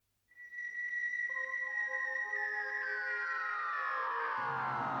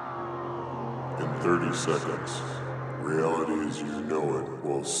30 seconds, reality as you know it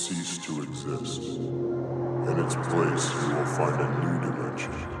will cease to exist. In its place, you will find a new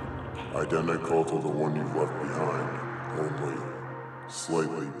dimension, identical to the one you've left behind, only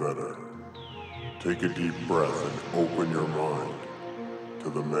slightly better. Take a deep breath and open your mind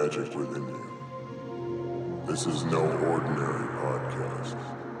to the magic within you. This is no ordinary podcast.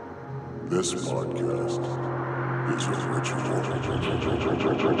 This podcast is a ritual.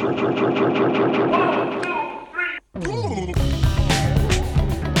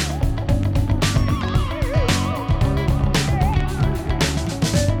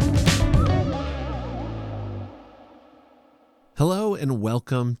 Hello and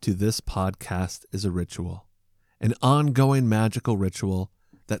welcome to This Podcast is a Ritual, an ongoing magical ritual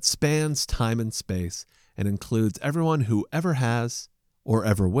that spans time and space and includes everyone who ever has or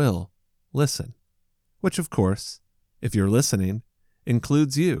ever will listen, which of course, if you're listening,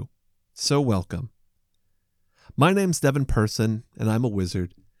 includes you. So welcome. My name's Devin Person and I'm a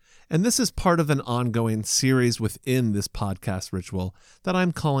wizard, and this is part of an ongoing series within this podcast ritual that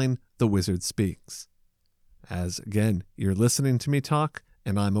I'm calling The Wizard Speaks. As, again, you're listening to me talk,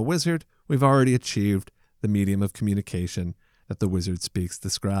 and I'm a wizard, we've already achieved the medium of communication that The Wizard Speaks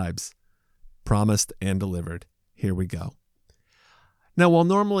describes. Promised and delivered. Here we go. Now, while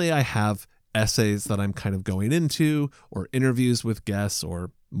normally I have essays that I'm kind of going into, or interviews with guests,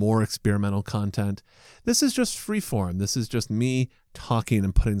 or more experimental content, this is just freeform. This is just me talking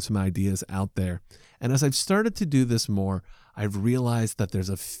and putting some ideas out there. And as I've started to do this more, I've realized that there's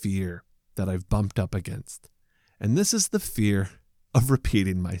a fear that I've bumped up against. And this is the fear of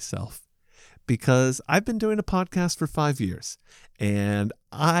repeating myself, because I've been doing a podcast for 5 years and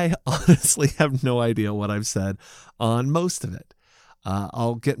I honestly have no idea what I've said on most of it.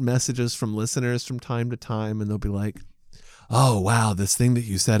 I'll get messages from listeners from time to time and they'll be like, oh, wow, this thing that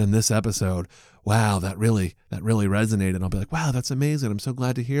you said in this episode, wow, that really resonated. And I'll be like, wow, that's amazing. I'm so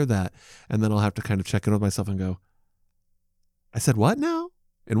glad to hear that. And then I'll have to kind of check in with myself and go, I said what now?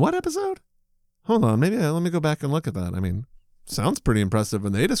 In what episode? Hold on, maybe let me go back and look at that. I mean, sounds pretty impressive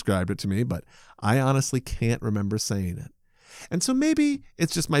when they described it to me, but I honestly can't remember saying it. And so maybe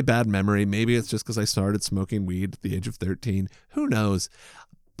it's just my bad memory. Maybe it's just because I started smoking weed at the age of 13. Who knows?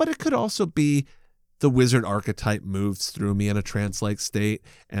 But it could also be the wizard archetype moves through me in a trance-like state,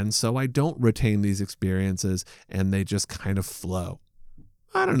 and so I don't retain these experiences, and they just kind of flow.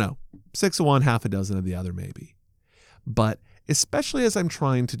 I don't know. 6 of one, half a dozen of the other, maybe. But especially as I'm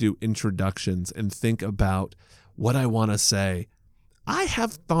trying to do introductions and think about what I want to say, I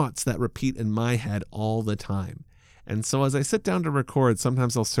have thoughts that repeat in my head all the time. And so as I sit down to record,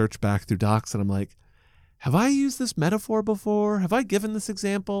 sometimes I'll search back through docs and I'm like, have I used this metaphor before? Have I given this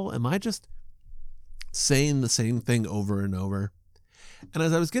example? Am I just saying the same thing over and over? And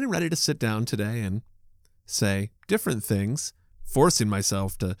as I was getting ready to sit down today and say different things, forcing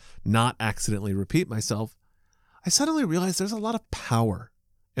myself to not accidentally repeat myself, I suddenly realized there's a lot of power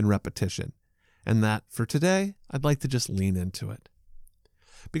in repetition, and that for today, I'd like to just lean into it.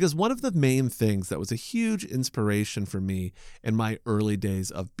 Because one of the main things that was a huge inspiration for me in my early days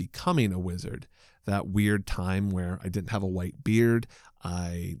of becoming a wizard, that weird time where I didn't have a white beard,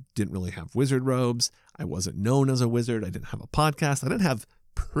 I didn't really have wizard robes, I wasn't known as a wizard, I didn't have a podcast, I didn't have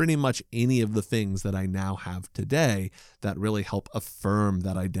pretty much any of the things that I now have today that really help affirm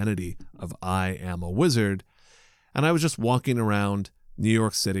that identity of I am a wizard. And I was just walking around New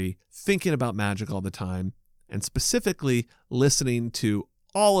York City thinking about magic all the time, and specifically listening to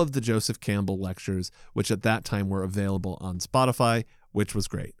all of the Joseph Campbell lectures, which at that time were available on Spotify, which was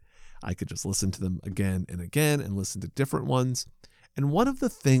great. I could just listen to them again and again and listen to different ones. And one of the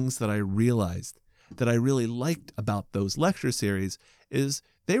things that I realized that I really liked about those lecture series is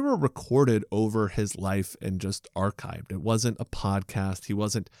they were recorded over his life and just archived. It wasn't a podcast. He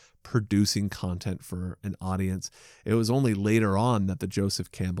wasn't producing content for an audience. It was only later on that the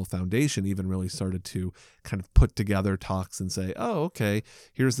Joseph Campbell Foundation even really started to kind of put together talks and say, oh, okay,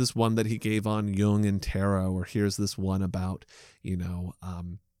 here's this one that he gave on Jung and tarot, or here's this one about,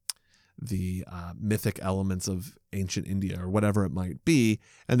 the mythic elements of ancient India or whatever it might be.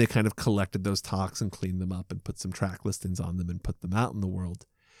 And they kind of collected those talks and cleaned them up and put some track listings on them and put them out in the world.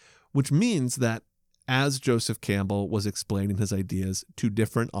 Which means that as Joseph Campbell was explaining his ideas to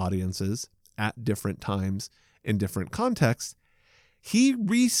different audiences at different times in different contexts, he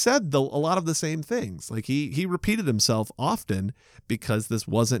re-said a lot of the same things. Like he repeated himself often because this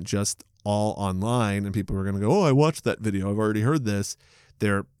wasn't just all online and people were going to go, oh, I watched that video, I've already heard this.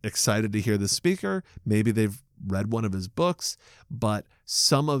 They're excited to hear the speaker. Maybe they've read one of his books, but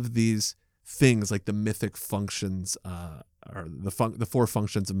some of these things like the mythic functions or the 4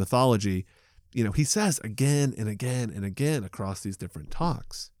 functions of mythology, he says again and again and again across these different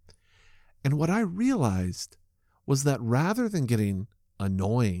talks. And what I realized was that rather than getting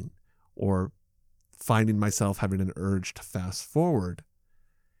annoying or finding myself having an urge to fast forward,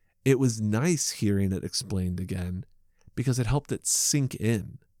 it was nice hearing it explained again because it helped it sink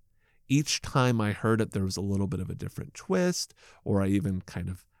in. Each time I heard it, there was a little bit of a different twist, or I even kind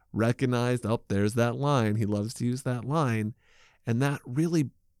of recognized, oh, there's that line. He loves to use that line. And that really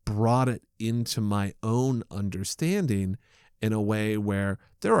brought it into my own understanding in a way where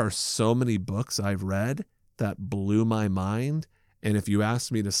there are so many books I've read that blew my mind. And if you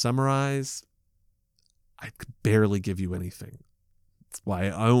asked me to summarize, I could barely give you anything. That's why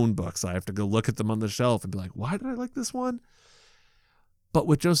I own books. I have to go look at them on the shelf and be like, why did I like this one? But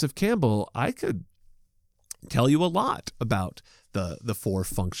with Joseph Campbell, I could tell you a lot about the four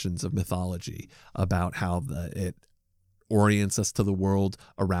functions of mythology, about how it orients us to the world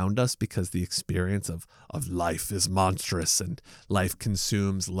around us because the experience of life is monstrous and life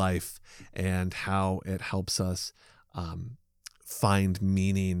consumes life, and how it helps us find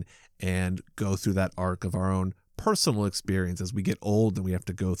meaning and go through that arc of our own personal experience as we get old and we have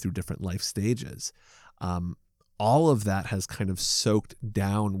to go through different life stages. All of that has kind of soaked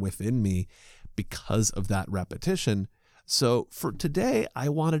down within me because of that repetition. So for today, I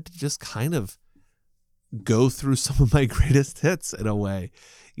wanted to just kind of go through some of my greatest hits in a way.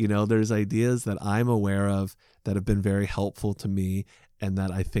 There's ideas that I'm aware of that have been very helpful to me and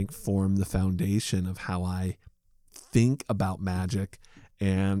that I think form the foundation of how I think about magic.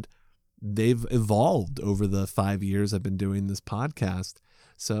 And they've evolved over the 5 years I've been doing this podcast.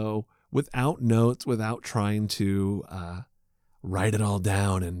 So without notes, without trying to write it all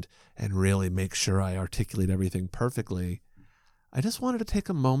down and really make sure I articulate everything perfectly, I just wanted to take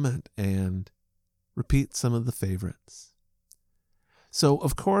a moment and repeat some of the favorites. So,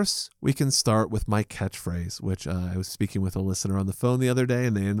 of course, we can start with my catchphrase, which I was speaking with a listener on the phone the other day,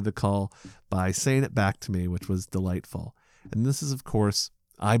 and they ended the call by saying it back to me, which was delightful. And this is, of course,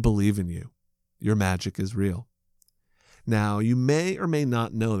 I believe in you. Your magic is real. Now, you may or may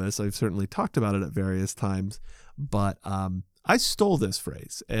not know this. I've certainly talked about it at various times, but I stole this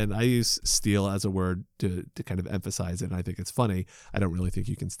phrase, and I use steal as a word to kind of emphasize it, and I think it's funny. I don't really think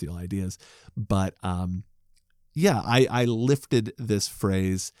you can steal ideas, but I lifted this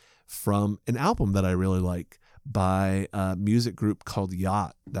phrase from an album that I really like by a music group called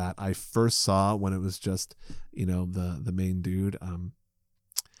Yacht that I first saw when it was just, the main dude.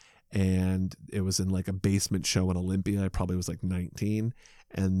 And it was in like a basement show in Olympia. I probably was like 19.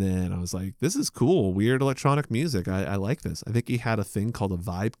 And then I was like, this is cool. Weird electronic music. I like this. I think he had a thing called a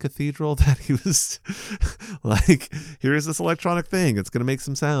Vibe Cathedral that he was like, here's this electronic thing. It's going to make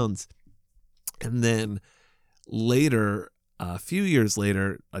some sounds. And then later, a few years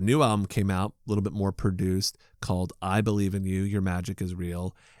later, a new album came out, a little bit more produced, called I Believe in You, Your Magic is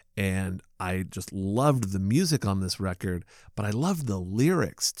Real. And I just loved the music on this record, but I loved the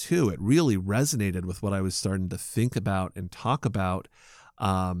lyrics too. It really resonated with what I was starting to think about and talk about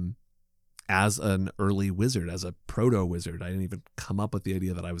as an early wizard, as a proto-wizard. I didn't even come up with the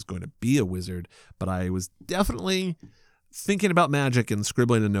idea that I was going to be a wizard, but I was definitely thinking about magic and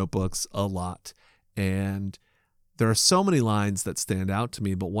scribbling in notebooks a lot. And there are so many lines that stand out to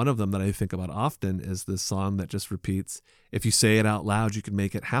me, but one of them that I think about often is this song that just repeats, if you say it out loud, you can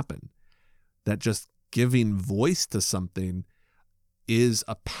make it happen. That just giving voice to something is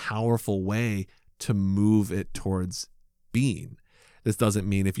a powerful way to move it towards being. This doesn't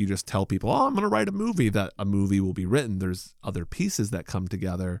mean if you just tell people, I'm going to write a movie, that a movie will be written. There's other pieces that come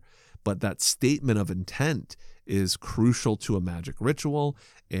together, but that statement of intent is crucial to a magic ritual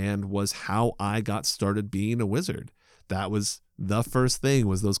and was how I got started being a wizard. That was the first thing,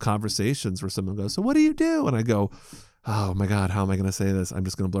 was those conversations where someone goes, so what do you do? And I go, oh my God, how am I going to say this? I'm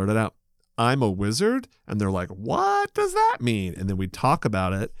just going to blurt it out. I'm a wizard. And they're like, what does that mean? And then we'd talk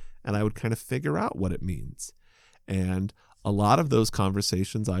about it and I would kind of figure out what it means. And a lot of those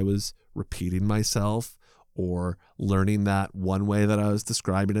conversations, I was repeating myself or learning that one way that I was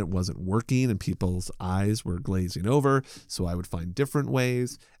describing it wasn't working and people's eyes were glazing over. So I would find different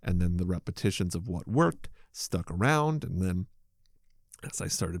ways. And then the repetitions of what worked stuck around. And then as I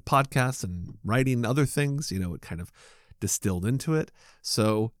started podcasts and writing other things, it kind of distilled into it.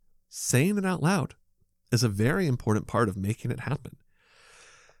 So saying it out loud is a very important part of making it happen.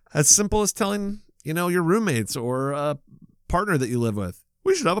 As simple as telling, your roommates or a partner that you live with,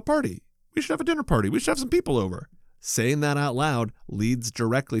 we should have a party. We should have a dinner party. We should have some people over. Saying that out loud leads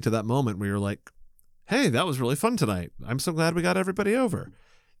directly to that moment where you're like, hey, that was really fun tonight. I'm so glad we got everybody over.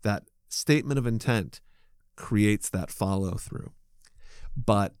 That statement of intent creates that follow through.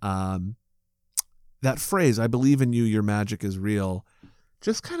 But that phrase, I believe in you, your magic is real,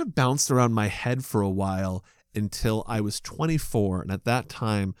 just kind of bounced around my head for a while until I was 24. And at that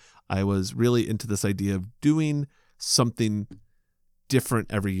time, I was really into this idea of doing something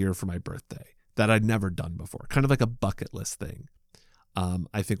different every year for my birthday that I'd never done before, kind of like a bucket list thing.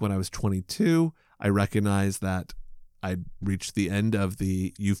 I think when I was 22, I recognized that I'd reached the end of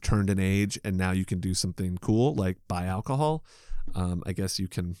the you've turned an age and now you can do something cool like buy alcohol. I guess you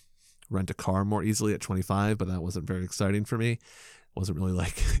can rent a car more easily at 25, but that wasn't very exciting for me. It wasn't really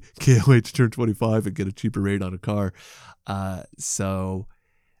like, can't wait to turn 25 and get a cheaper rate on a car. So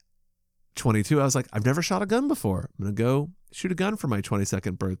 22, I was like, I've never shot a gun before. I'm going to go shoot a gun for my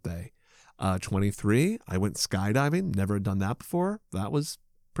 22nd birthday. 23, I went skydiving. Never done that before. That was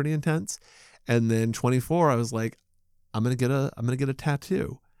pretty intense. And then 24, I was like, I'm going to get a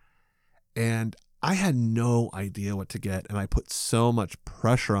tattoo. And I had no idea what to get. And I put so much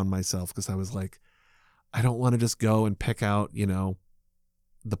pressure on myself because I was like, I don't want to just go and pick out,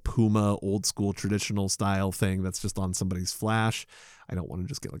 the Puma old school traditional style thing that's just on somebody's flash. I don't want to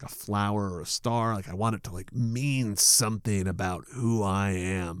just get like a flower or a star. Like I want it to like mean something about who I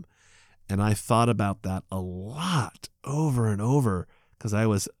am. And I thought about that a lot over and over because I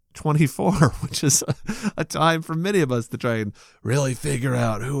was 24, which is a time for many of us to try and really figure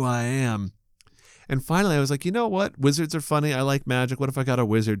out who I am. And finally, I was like, you know what? Wizards are funny. I like magic. What if I got a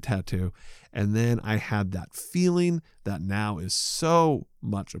wizard tattoo? And then I had that feeling that now is so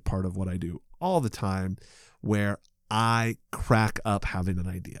much a part of what I do all the time, where I crack up having an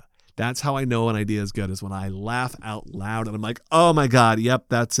idea. That's how I know an idea is good, is when I laugh out loud and I'm like, oh my God, yep,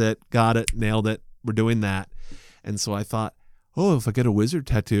 that's it. Got it. Nailed it. We're doing that. And so I thought, oh, if I get a wizard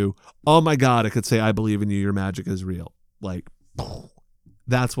tattoo, oh my God, I could say, I believe in you. Your magic is real. Like,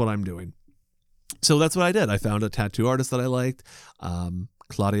 that's what I'm doing. So that's what I did. I found a tattoo artist that I liked,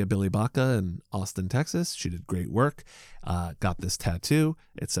 Claudia Billy Baca in Austin, Texas. She did great work. Got this tattoo.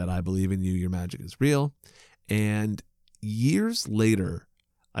 It said, I believe in you. Your magic is real. And years later,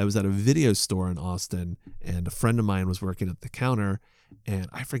 I was at a video store in Austin and a friend of mine was working at the counter and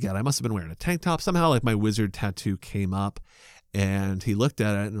I forget, I must have been wearing a tank top. Somehow like my wizard tattoo came up and he looked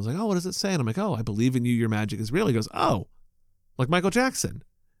at it and was like, oh, what does it say? And I'm like, oh, I believe in you. Your magic is real. He goes, oh, like Michael Jackson.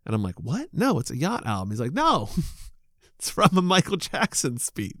 And I'm like, what? No, it's a yacht album. He's like, no, it's from a Michael Jackson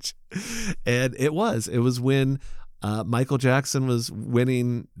speech. And it was when Michael Jackson was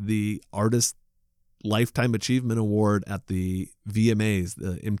winning the Artist Lifetime Achievement Award at the VMAs,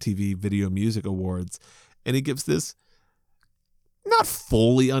 the MTV Video Music Awards. And he gives this not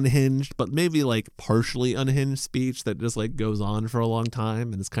fully unhinged, but maybe like partially unhinged speech that just like goes on for a long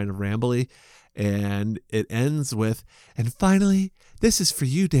time and is kind of rambly. And it ends with, and finally, this is for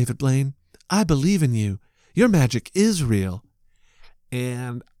you, David Blaine. I believe in you. Your magic is real.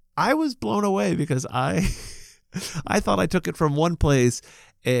 And I was blown away because I thought I took it from one place,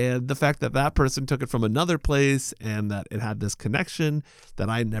 and the fact that that person took it from another place and that it had this connection that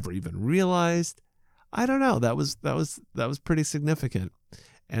I never even realized, I don't know, that was pretty significant.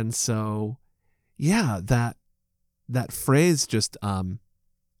 And so, yeah, that phrase just,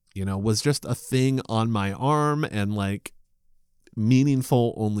 was just a thing on my arm and like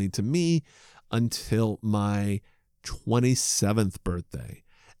meaningful only to me until my 27th birthday.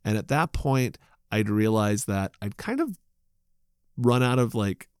 And at that point, I'd realized that I'd kind of run out of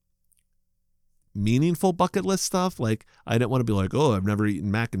like meaningful bucket list stuff. Like I didn't want to be like, oh, I've never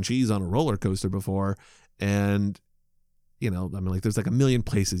eaten mac and cheese on a roller coaster before. And, like there's like a million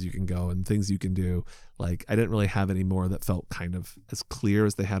places you can go and things you can do. Like I didn't really have any more that felt kind of as clear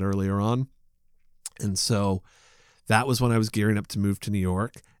as they had earlier on. And so that was when I was gearing up to move to New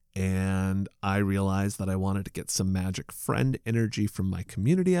York. And I realized that I wanted to get some magic friend energy from my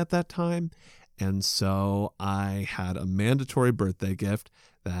community at that time. And so I had a mandatory birthday gift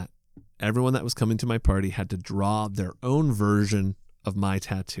that everyone that was coming to my party had to draw their own version of my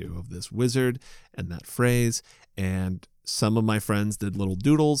tattoo of this wizard and that phrase. And some of my friends did little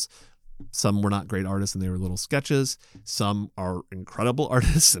doodles. Some were not great artists and they were little sketches. Some are incredible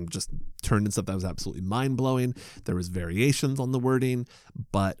artists and just turned in stuff that was absolutely mind-blowing. There was variations on the wording,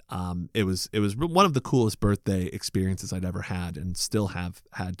 but it was one of the coolest birthday experiences I'd ever had and still have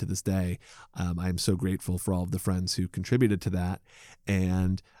had to this day. I am so grateful for all of the friends who contributed to that.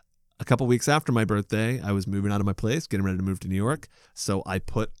 And a couple weeks after my birthday, I was moving out of my place, getting ready to move to New York. So I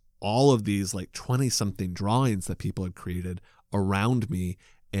put all of these like 20-something drawings that people had created around me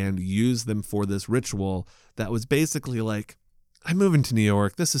and use them for this ritual that was basically like, I'm moving to New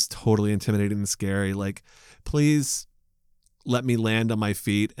York. This is totally intimidating and scary. Like, please let me land on my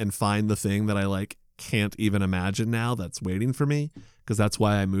feet and find the thing that I like can't even imagine now that's waiting for me. because that's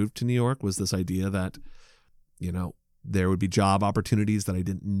why I moved to New York, was this idea that, there would be job opportunities that I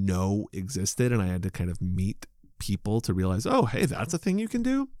didn't know existed, and I had to kind of meet people to realize, oh, hey, that's a thing you can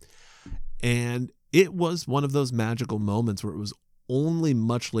do. And it was one of those magical moments where it was only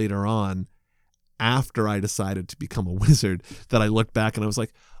much later on, after I decided to become a wizard, that I looked back and I was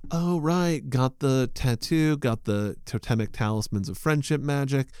like, oh, right, got the tattoo, got the totemic talismans of friendship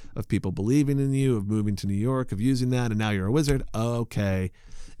magic, of people believing in you, of moving to New York, of using that, and now you're a wizard. Okay,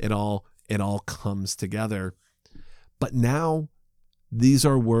 it all comes together. But now these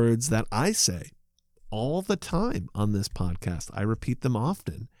are words that I say all the time on this podcast. I repeat them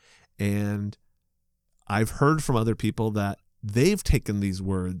often. And I've heard from other people that they've taken these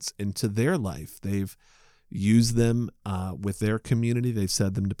words into their life. They've used them with their community. They've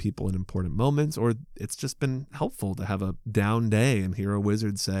said them to people in important moments, or it's just been helpful to have a down day and hear a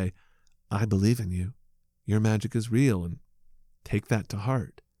wizard say, I believe in you. Your magic is real, and take that to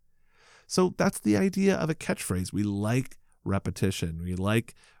heart. So that's the idea of a catchphrase. We like repetition. We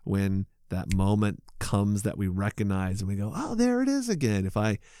like when that moment comes that we recognize and we go, oh, there it is again. If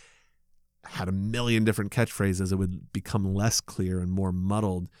I had a million different catchphrases, it would become less clear and more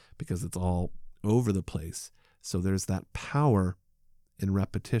muddled because it's all over the place. So there's that power in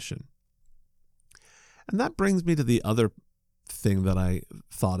repetition. And that brings me to the other thing that I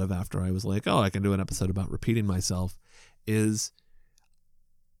thought of after I was like, oh, I can do an episode about repeating myself, is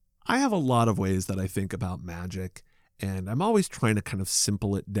I have a lot of ways that I think about magic, and I'm always trying to kind of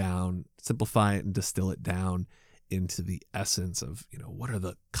simplify it and distill it down into the essence of, what are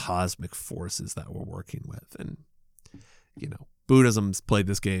the cosmic forces that we're working with. And, Buddhism's played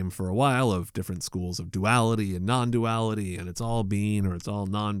this game for a while of different schools of duality and non-duality, and it's all being or it's all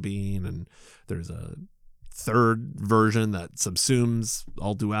non-being. And there's a third version that subsumes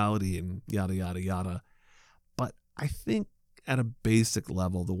all duality and yada, yada, yada. But I think at a basic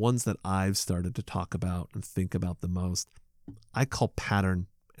level, the ones that I've started to talk about and think about the most, I call pattern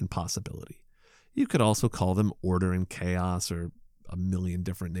and possibility. You could also call them order and chaos, or a million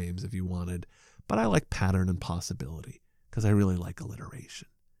different names if you wanted, but I like pattern and possibility because I really like alliteration.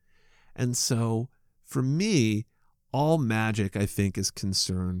 And so for me, all magic, I think, is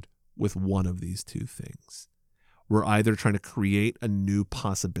concerned with one of these two things. We're either trying to create a new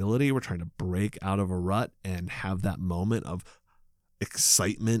possibility, we're trying to break out of a rut and have that moment of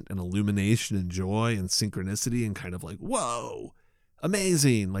excitement and illumination and joy and synchronicity and kind of like, whoa,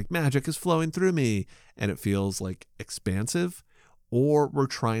 amazing, like magic is flowing through me and it feels like expansive. Or we're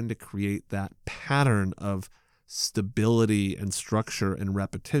trying to create that pattern of stability and structure and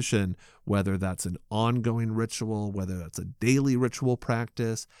repetition, whether that's an ongoing ritual, whether that's a daily ritual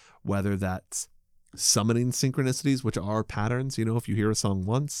practice, whether that's summoning synchronicities, which are patterns. If you hear a song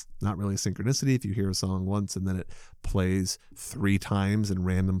once, not really a synchronicity. If you hear a song once and then it plays 3 times in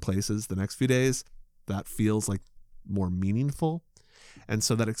random places the next few days, that feels like more meaningful. And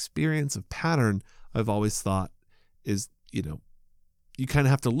so that experience of pattern, I've always thought is, you kind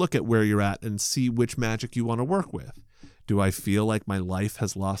of have to look at where you're at and see which magic you want to work with. Do I feel like my life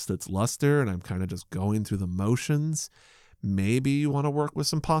has lost its luster and I'm kind of just going through the motions? Maybe you want to work with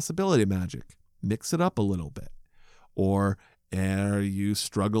some possibility magic. Mix it up a little bit. Or are you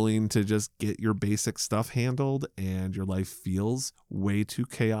struggling to just get your basic stuff handled and your life feels way too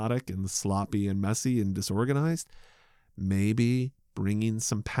chaotic and sloppy and messy and disorganized? Maybe bringing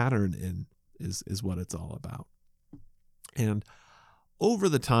some pattern in is what it's all about. And over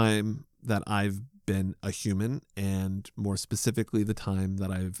the time that I've been a human, and more specifically the time that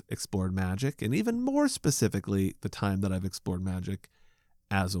I've explored magic, and even more specifically the time that I've explored magic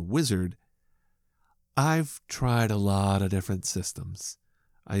as a wizard, I've tried a lot of different systems.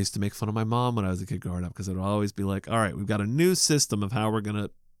 I used to make fun of my mom when I was a kid growing up because it would always be like, all right, we've got a new system of how we're going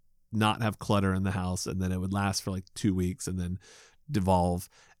to not have clutter in the house. And then it would last for like 2 weeks and then devolve.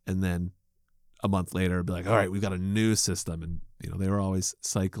 And then a month later, it'd be like, all right, we've got a new system. And, they were always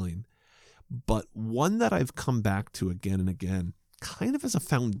cycling. But one that I've come back to again and again, kind of as a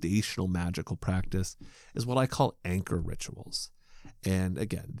foundational magical practice, is what I call anchor rituals. And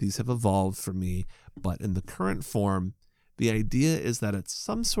again, these have evolved for me, but in the current form, the idea is that it's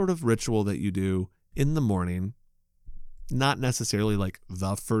some sort of ritual that you do in the morning, not necessarily like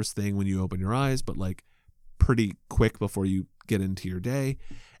the first thing when you open your eyes, but like pretty quick before you get into your day,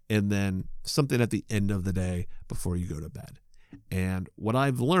 and then something at the end of the day before you go to bed. And what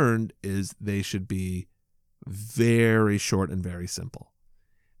I've learned is they should be very short and very simple.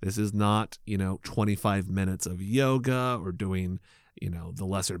 This is not, 25 minutes of yoga or doing, the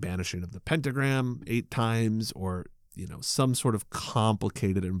lesser banishing of the pentagram 8 times or, some sort of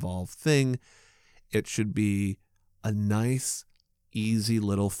complicated involved thing. It should be a nice, easy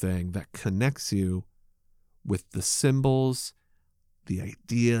little thing that connects you with the symbols, the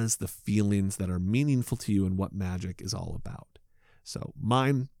ideas, the feelings that are meaningful to you and what magic is all about. So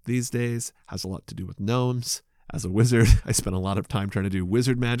mine these days has a lot to do with gnomes. As a wizard, I spent a lot of time trying to do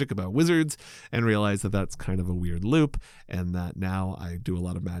wizard magic about wizards and realized that that's kind of a weird loop, and that now I do a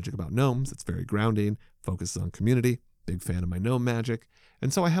lot of magic about gnomes. It's very grounding, focuses on community, big fan of my gnome magic.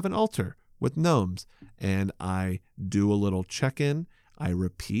 And so I have an altar with gnomes, and I do a little check-in. I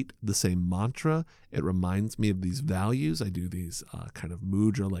repeat the same mantra. It reminds me of these values. I do these kind of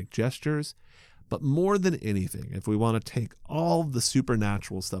mudra-like gestures. But more than anything, if we want to take all the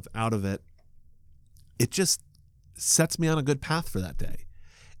supernatural stuff out of it, it just sets me on a good path for that day.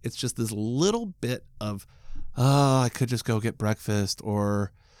 It's just this little bit of, I could just go get breakfast,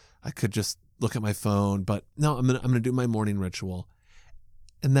 or I could just look at my phone, but no, I'm gonna do my morning ritual.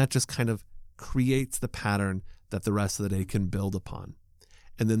 And that just kind of creates the pattern that the rest of the day can build upon.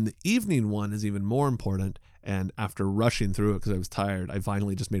 And then the evening one is even more important. And after rushing through it because I was tired, I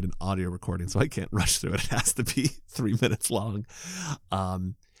finally just made an audio recording, so I can't rush through it. It has to be 3 minutes long.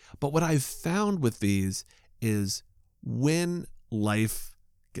 But what I've found with these is when life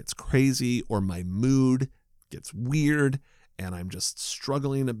gets crazy or my mood gets weird and I'm just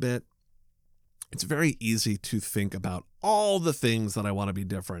struggling a bit, it's very easy to think about all the things that I want to be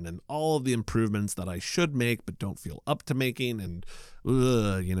different and all of the improvements that I should make but don't feel up to making. And,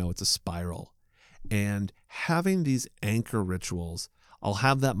 it's a spiral. And having these anchor rituals, I'll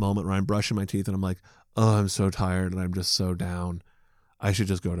have that moment where I'm brushing my teeth and I'm like, oh, I'm so tired and I'm just so down. I should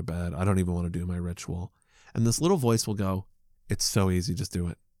just go to bed. I don't even want to do my ritual. And this little voice will go, it's so easy. Just do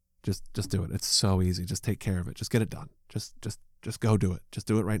it. Just do it. It's so easy. Just take care of it. Just get it done. Just go do it. Just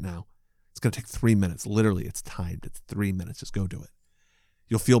do it right now. It's going to take 3 minutes. Literally, it's timed. It's 3 minutes. Just go do it.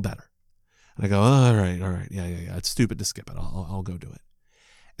 You'll feel better. And I go, all right. Yeah. It's stupid to skip it. I'll go do it.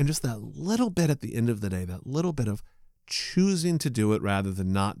 And just that little bit at the end of the day, that little bit of choosing to do it rather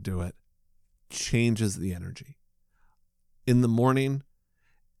than not do it, changes the energy. In the morning,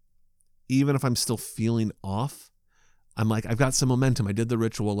 even if I'm still feeling off, I'm like, I've got some momentum. I did the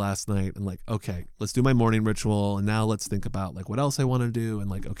ritual last night and like, okay, let's do my morning ritual. And now let's think about like what else I want to do. And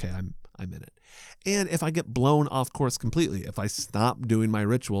like, okay, I'm in it. And if I get blown off course completely, if I stop doing my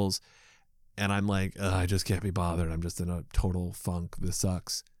rituals and I'm like, I just can't be bothered, I'm just in a total funk, this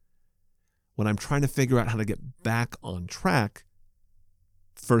sucks. When I'm trying to figure out how to get back on track,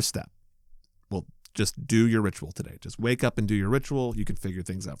 first step, well, just do your ritual today. Just wake up and do your ritual. You can figure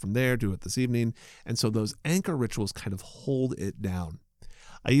things out from there, do it this evening. And so those anchor rituals kind of hold it down.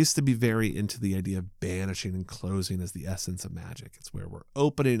 I used to be very into the idea of banishing and closing as the essence of magic. It's where we're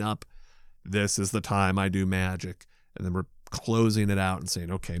opening up, this is the time I do magic. And then we're closing it out and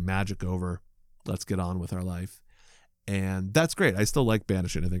saying, okay, magic over. Let's get on with our life. And that's great. I still like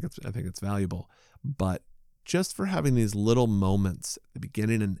banishing. I think it's valuable. But just for having these little moments at the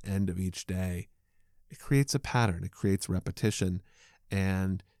beginning and end of each day, it creates a pattern. It creates repetition.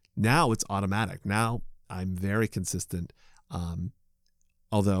 And now it's automatic. Now I'm very consistent.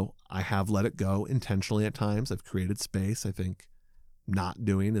 Although I have let it go intentionally at times. I've created space. I think not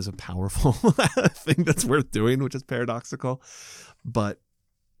doing is a powerful thing that's worth doing, which is paradoxical. But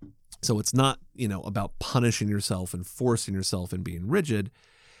so it's not, about punishing yourself and forcing yourself and being rigid.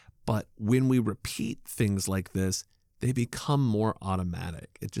 But when we repeat things like this, they become more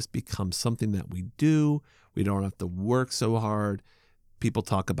automatic. It just becomes something that we do. We don't have to work so hard. People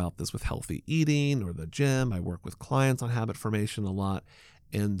talk about this with healthy eating or the gym. I work with clients on habit formation a lot.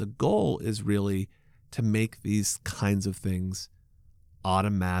 And the goal is really to make these kinds of things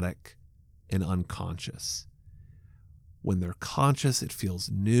automatic and unconscious. When they're conscious, it feels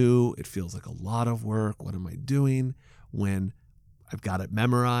new. It feels like a lot of work. What am I doing? When I've got it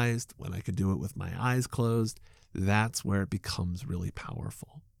memorized, when I could do it with my eyes closed, that's where it becomes really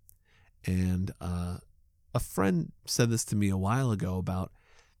powerful. And a friend said this to me a while ago about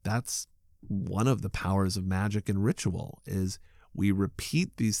that's one of the powers of magic and ritual is we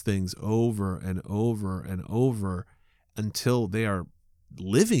repeat these things over and over and over until they are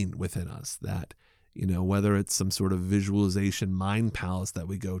living within us. That, whether it's some sort of visualization mind palace that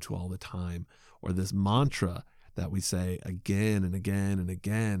we go to all the time, or this mantra that we say again and again and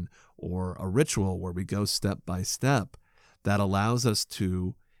again, or a ritual where we go step by step, that allows us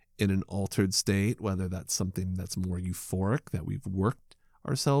to, in an altered state, whether that's something that's more euphoric that we've worked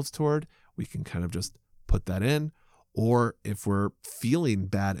ourselves toward, we can kind of just put that in. Or if we're feeling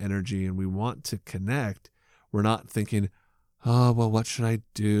bad energy and we want to connect, we're not thinking, oh, well, what should I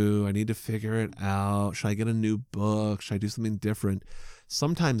do? I need to figure it out. Should I get a new book? Should I do something different?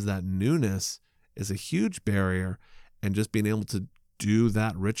 Sometimes that newness is a huge barrier, and just being able to do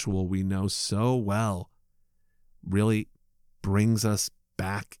that ritual we know so well really brings us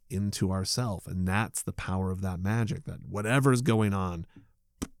back into ourself. And that's the power of that magic, that whatever's going on,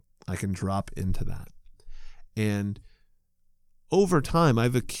 I can drop into that. And over time,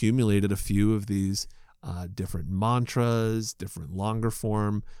 I've accumulated a few of these different mantras, different longer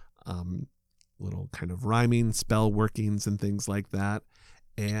form, little kind of rhyming spell workings and things like that.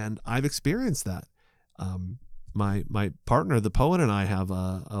 And I've experienced that. My partner, the poet, and I have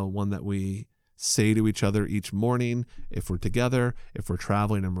a one that we say to each other each morning. If we're together, if we're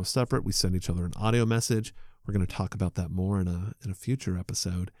traveling and we're separate, we send each other an audio message. We're going to talk about that more in a future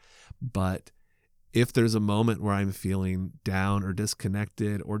episode. But if there's a moment where I'm feeling down or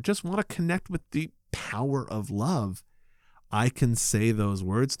disconnected or just want to connect with the power of love, I can say those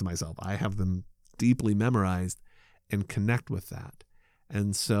words to myself. I have them deeply memorized and connect with that.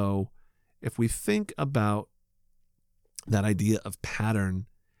 And so if we think about that idea of pattern,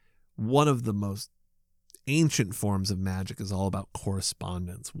 one of the most ancient forms of magic is all about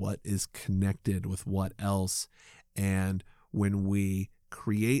correspondence. What is connected with what else? And when we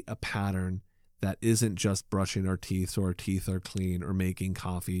create a pattern that isn't just brushing our teeth so our teeth are clean or making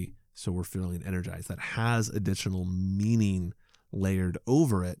coffee so we're feeling energized, that has additional meaning layered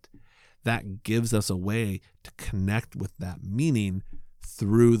over it, that gives us a way to connect with that meaning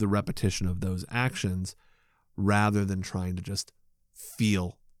through the repetition of those actions rather than trying to just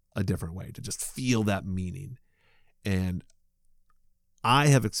feel a different way, to just feel that meaning. And I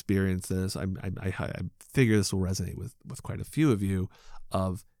have experienced this. I figure this will resonate with quite a few of you,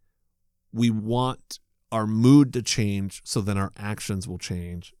 of we want our mood to change so then our actions will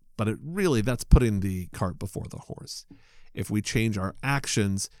change. But that's putting the cart before the horse. If we change our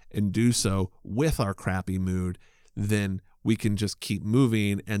actions and do so with our crappy mood, then we can just keep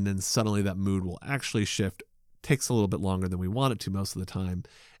moving, and then suddenly that mood will actually shift. Takes a little bit longer than we want it to most of the time.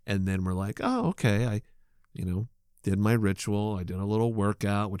 And then we're like, oh, okay, I did my ritual. I did a little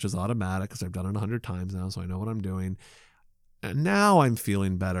workout, which is automatic because I've done it 100 times now, so I know what I'm doing. And now I'm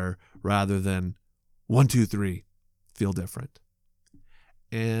feeling better rather than 1, 2, 3, feel different.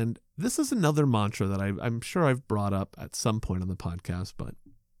 And this is another mantra that I'm sure I've brought up at some point on the podcast, but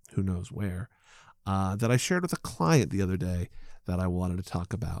who knows where, that I shared with a client the other day that I wanted to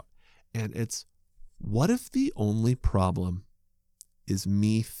talk about. And it's, what if the only problem is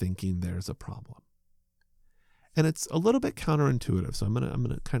me thinking there's a problem? And it's a little bit counterintuitive, so I'm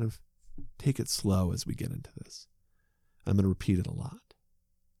gonna kind of take it slow as we get into this. I'm gonna repeat it a lot.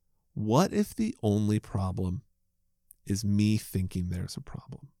 What if the only problem is me thinking there's a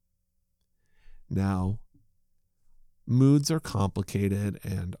problem? Now, moods are complicated,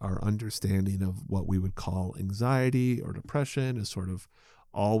 and our understanding of what we would call anxiety or depression is sort of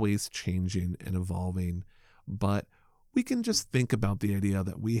always changing and evolving. But we can just think about the idea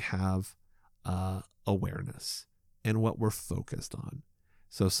that we have awareness and what we're focused on.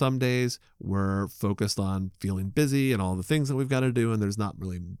 So some days we're focused on feeling busy and all the things that we've got to do, and there's not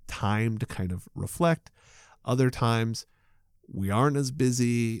really time to kind of reflect. Other times we aren't as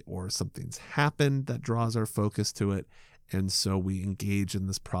busy, or something's happened that draws our focus to it, and so we engage in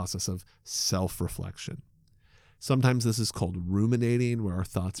this process of self-reflection. Sometimes this is called ruminating, where our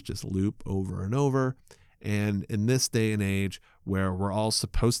thoughts just loop over and over. And in this day and age where we're all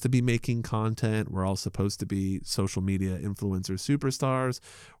supposed to be making content, we're all supposed to be social media influencer superstars,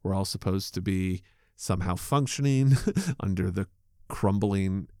 we're all supposed to be somehow functioning under the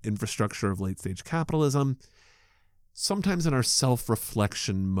crumbling infrastructure of late-stage capitalism, sometimes in our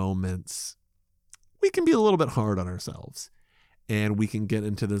self-reflection moments, we can be a little bit hard on ourselves. And we can get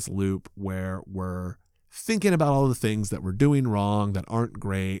into this loop where we're thinking about all the things that we're doing wrong, that aren't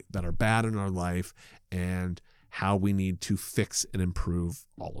great, that are bad in our life, and how we need to fix and improve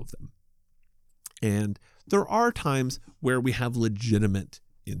all of them. And there are times where we have legitimate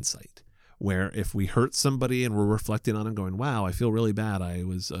insight, where if we hurt somebody and we're reflecting on it and going, wow, I feel really bad, I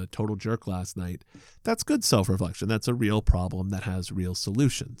was a total jerk last night, that's good self-reflection. That's a real problem that has real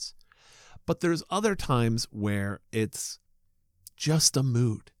solutions. But there's other times where it's just a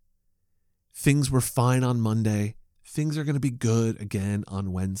mood. Things were fine on Monday. Things are going to be good again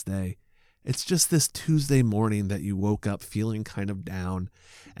on Wednesday. It's just this Tuesday morning that you woke up feeling kind of down,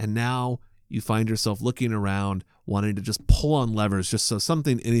 and now you find yourself looking around, wanting to just pull on levers just so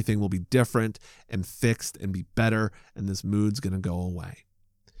anything will be different and fixed and be better, and this mood's going to go away.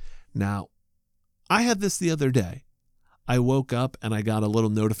 Now, I had this the other day. I woke up and I got a little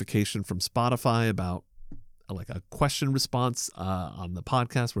notification from Spotify about like a question response on the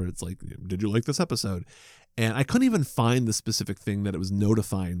podcast where it's like, did you like this episode? And I couldn't even find the specific thing that it was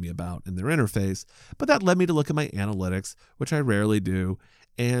notifying me about in their interface, but that led me to look at my analytics, which I rarely do.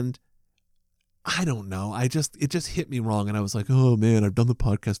 And I don't know. It just hit me wrong. And I was like, oh man, I've done the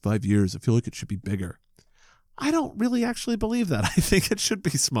podcast 5 years. I feel like it should be bigger. I don't really actually believe that. I think it should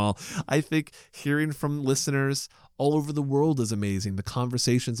be small. I think hearing from listeners all over the world is amazing. The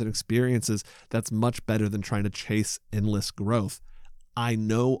conversations and experiences, that's much better than trying to chase endless growth. I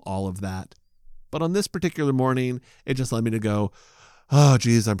know all of that. But on this particular morning, it just led me to go, oh,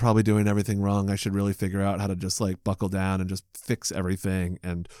 geez, I'm probably doing everything wrong. I should really figure out how to just like buckle down and just fix everything,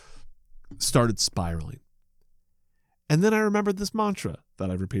 and started spiraling. And then I remembered this mantra that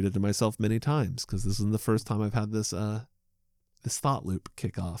I've repeated to myself many times, because this isn't the first time I've had this thought loop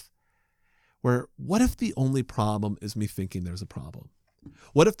kick off, where what if the only problem is me thinking there's a problem?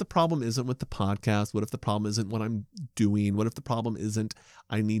 What if the problem isn't with the podcast? What if the problem isn't what I'm doing? What if the problem isn't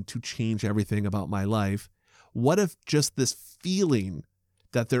I need to change everything about my life? What if just this feeling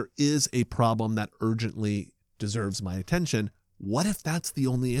that there is a problem that urgently deserves my attention, what if that's the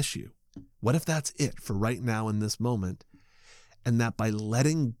only issue? What if that's it for right now in this moment? And that by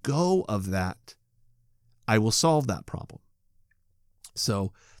letting go of that, I will solve that problem.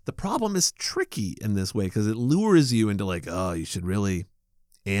 So the problem is tricky in this way because it lures you into like, oh, you should really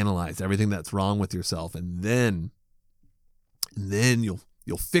analyze everything that's wrong with yourself, and then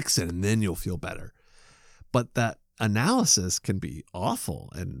you'll fix it, and then you'll feel better. But that analysis can be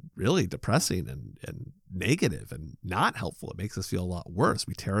awful and really depressing and negative and not helpful. It makes us feel a lot worse.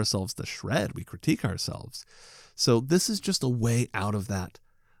 We tear ourselves to shred. We critique ourselves. So this is just a way out of that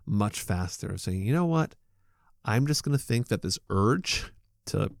much faster, saying, you know what? I'm just going to think that this urge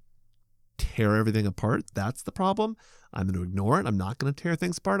to tear everything apart, that's the problem. I'm going to ignore it. I'm not going to tear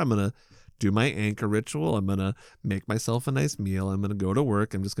things apart. I'm going to do my anchor ritual. I'm going to make myself a nice meal. I'm going to go to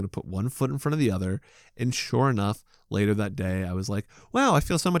work. I'm just going to put one foot in front of the other. And sure enough, later that day, I was like, wow, I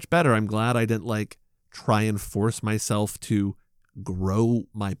feel so much better. I'm glad I didn't like try and force myself to grow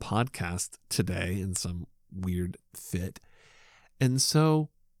my podcast today in some weird fit. And so,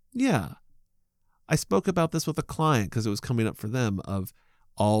 yeah, I spoke about this with a client because it was coming up for them, of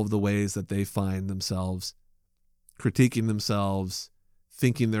all of the ways that they find themselves critiquing themselves,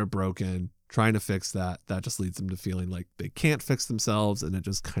 thinking they're broken, trying to fix that. That just leads them to feeling like they can't fix themselves, and it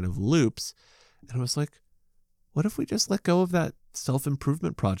just kind of loops. And I was like, what if we just let go of that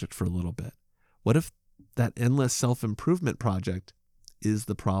self-improvement project for a little bit? What if that endless self-improvement project is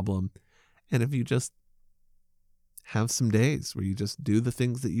the problem? And if you just have some days where you just do the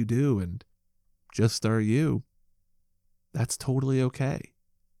things that you do and just are you, that's totally okay.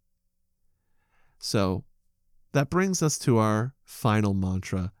 So that brings us to our final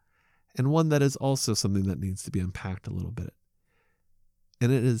mantra, and one that is also something that needs to be unpacked a little bit.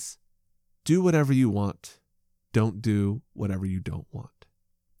 And it is, do whatever you want. Don't do whatever you don't want.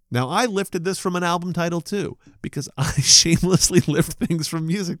 Now, I lifted this from an album title too, because I shamelessly lift things from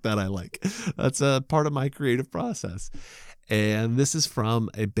music that I like. That's a part of my creative process. And this is from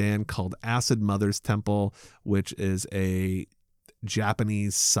a band called Acid Mother's Temple, which is a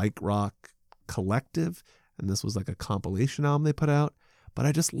Japanese psych rock collective. And this was like a compilation album they put out. But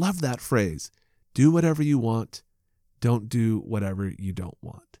I just love that phrase. Do whatever you want. Don't do whatever you don't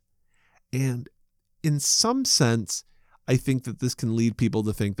want. And in some sense, I think that this can lead people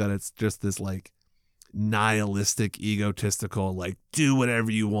to think that it's just this like nihilistic, egotistical, like do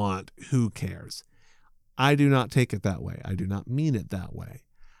whatever you want. Who cares? I do not take it that way. I do not mean it that way.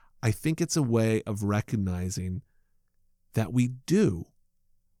 I think it's a way of recognizing that we do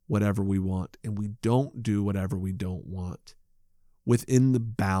whatever we want and we don't do whatever we don't want within the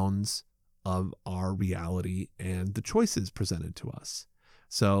bounds of our reality and the choices presented to us.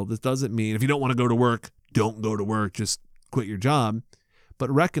 So this doesn't mean if you don't want to go to work, don't go to work, just quit your job, but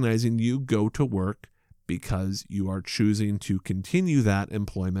recognizing you go to work because you are choosing to continue that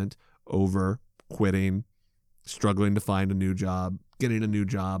employment over quitting, struggling to find a new job, getting a new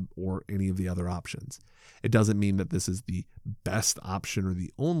job, or any of the other options. It doesn't mean that this is the best option or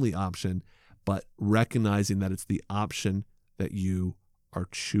the only option, but recognizing that it's the option that you are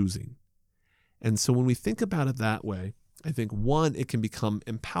choosing. And so when we think about it that way, I think, one, it can become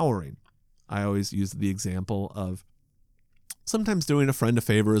empowering. I always use the example of sometimes doing a friend a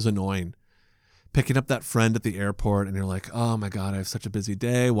favor is annoying. Picking up that friend at the airport and you're like, oh my God, I have such a busy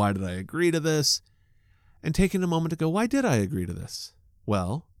day. Why did I agree to this? And taking a moment to go, why did I agree to this?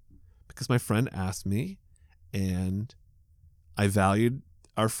 Well, because my friend asked me and I valued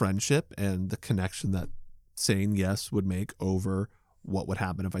our friendship and the connection that saying yes would make over what would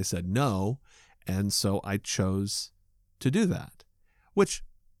happen if I said no. And so I chose to do that, which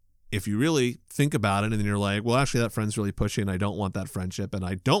if you really think about it and then you're like, well, actually that friend's really pushy and I don't want that friendship and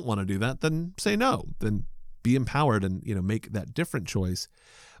I don't want to do that, then say no. Then be empowered and, make that different choice.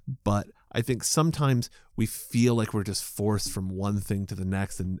 But I think sometimes we feel like we're just forced from one thing to the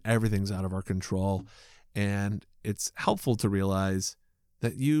next and everything's out of our control. And it's helpful to realize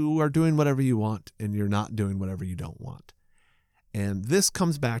that you are doing whatever you want and you're not doing whatever you don't want. And this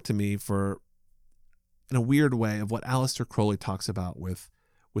comes back to me in a weird way of what Aleister Crowley talks about with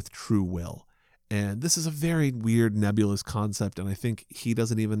true will. And this is a very weird, nebulous concept, and I think he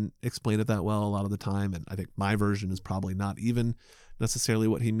doesn't even explain it that well a lot of the time, and I think my version is probably not even necessarily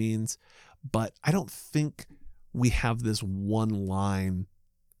what he means. But I don't think we have this one line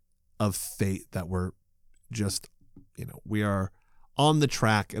of fate that we're just, we are on the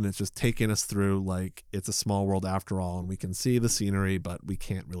track and it's just taking us through like it's a small world after all, and we can see the scenery, but we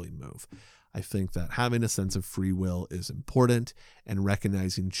can't really move. I think that having a sense of free will is important, and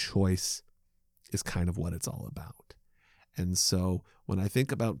recognizing choice is kind of what it's all about. And so when I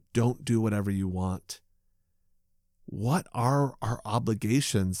think about don't do whatever you want, what are our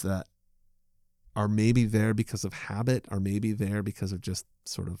obligations that are maybe there because of habit, or maybe there because of just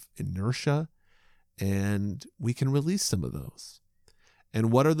sort of inertia, and we can release some of those?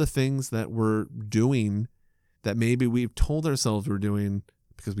 And what are the things that we're doing that maybe we've told ourselves we're doing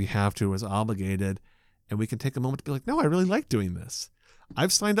because we have to, as obligated, and we can take a moment to be like, no, I really like doing this.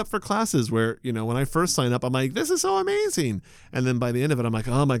 I've signed up for classes where, when I first sign up, I'm like, this is so amazing. And then by the end of it, I'm like,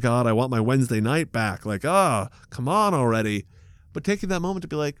 oh my God, I want my Wednesday night back. Like, come on already. But taking that moment to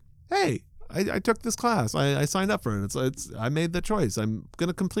be like, hey, I took this class. I signed up for it. I made the choice. I'm going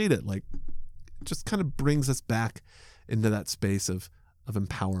to complete it. Like, it just kind of brings us back into that space of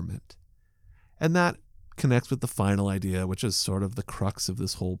empowerment. And that connects with the final idea, which is sort of the crux of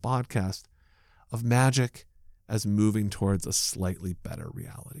this whole podcast, of magic as moving towards a slightly better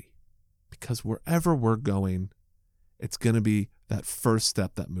reality. Because wherever we're going, it's going to be that first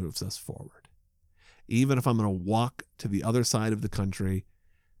step that moves us forward. Even if I'm going to walk to the other side of the country,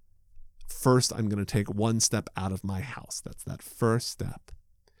 first I'm going to take one step out of my house. That's that first step.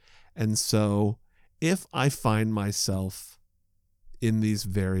 And so if I find myself in these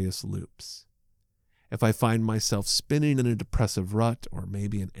various loops, if I find myself spinning in a depressive rut or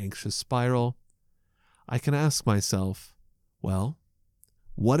maybe an anxious spiral, I can ask myself, well,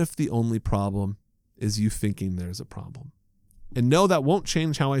 what if the only problem is you thinking there's a problem? And no, that won't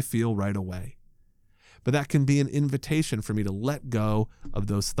change how I feel right away. But that can be an invitation for me to let go of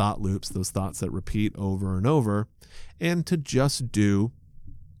those thought loops, those thoughts that repeat over and over, and to just do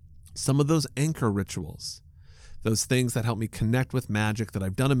some of those anchor rituals, those things that help me connect with magic that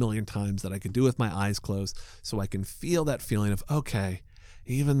I've done a million times that I could do with my eyes closed, so I can feel that feeling of, okay,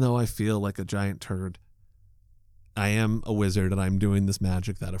 even though I feel like a giant turd, I am a wizard and I'm doing this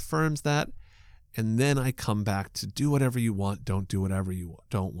magic that affirms that. And then I come back to do whatever you want, don't do whatever you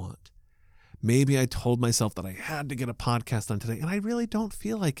don't want. Maybe I told myself that I had to get a podcast done today and I really don't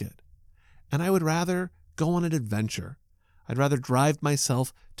feel like it. And I would rather go on an adventure. I'd rather drive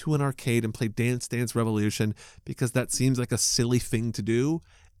myself to an arcade and play Dance Dance Revolution because that seems like a silly thing to do.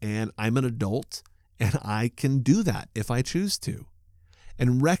 And I'm an adult and I can do that if I choose to.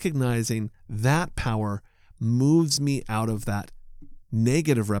 And recognizing that power moves me out of that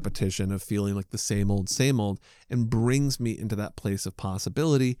negative repetition of feeling like the same old, and brings me into that place of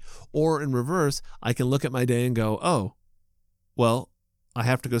possibility. Or in reverse, I can look at my day and go, oh, well, I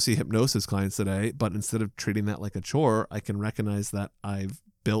have to go see hypnosis clients today, but instead of treating that like a chore, I can recognize that I've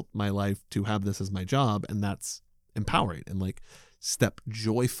built my life to have this as my job, and that's empowering, and like step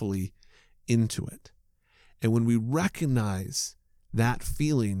joyfully into it. And when we recognize that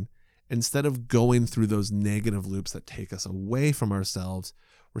feeling, instead of going through those negative loops that take us away from ourselves,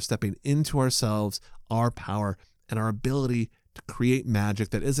 we're stepping into ourselves, our power, and our ability to create magic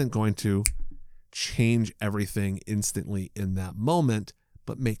that isn't going to change everything instantly in that moment,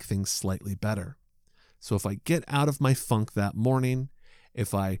 but make things slightly better. So if I get out of my funk that morning,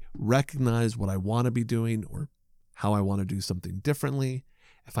 if I recognize what I want to be doing or how I want to do something differently,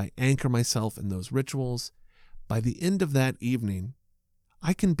 if I anchor myself in those rituals, by the end of that evening,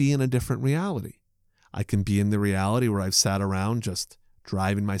 I can be in a different reality. I can be in the reality where I've sat around just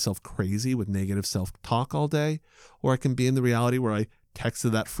driving myself crazy with negative self-talk all day, or I can be in the reality where I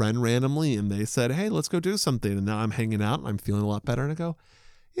texted that friend randomly and they said, hey, let's go do something. And now I'm hanging out and I'm feeling a lot better. And I go,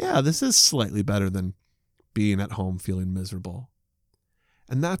 yeah, this is slightly better than being at home feeling miserable.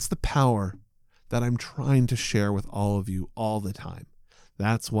 And that's the power that I'm trying to share with all of you all the time.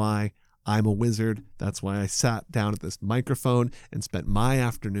 That's why I'm a wizard. That's why I sat down at this microphone and spent my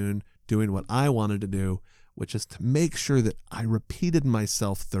afternoon doing what I wanted to do, which is to make sure that I repeated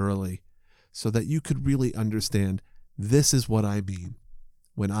myself thoroughly so that you could really understand this is what I mean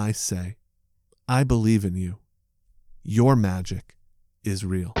when I say, I believe in you. Your magic is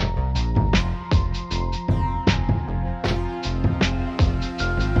real.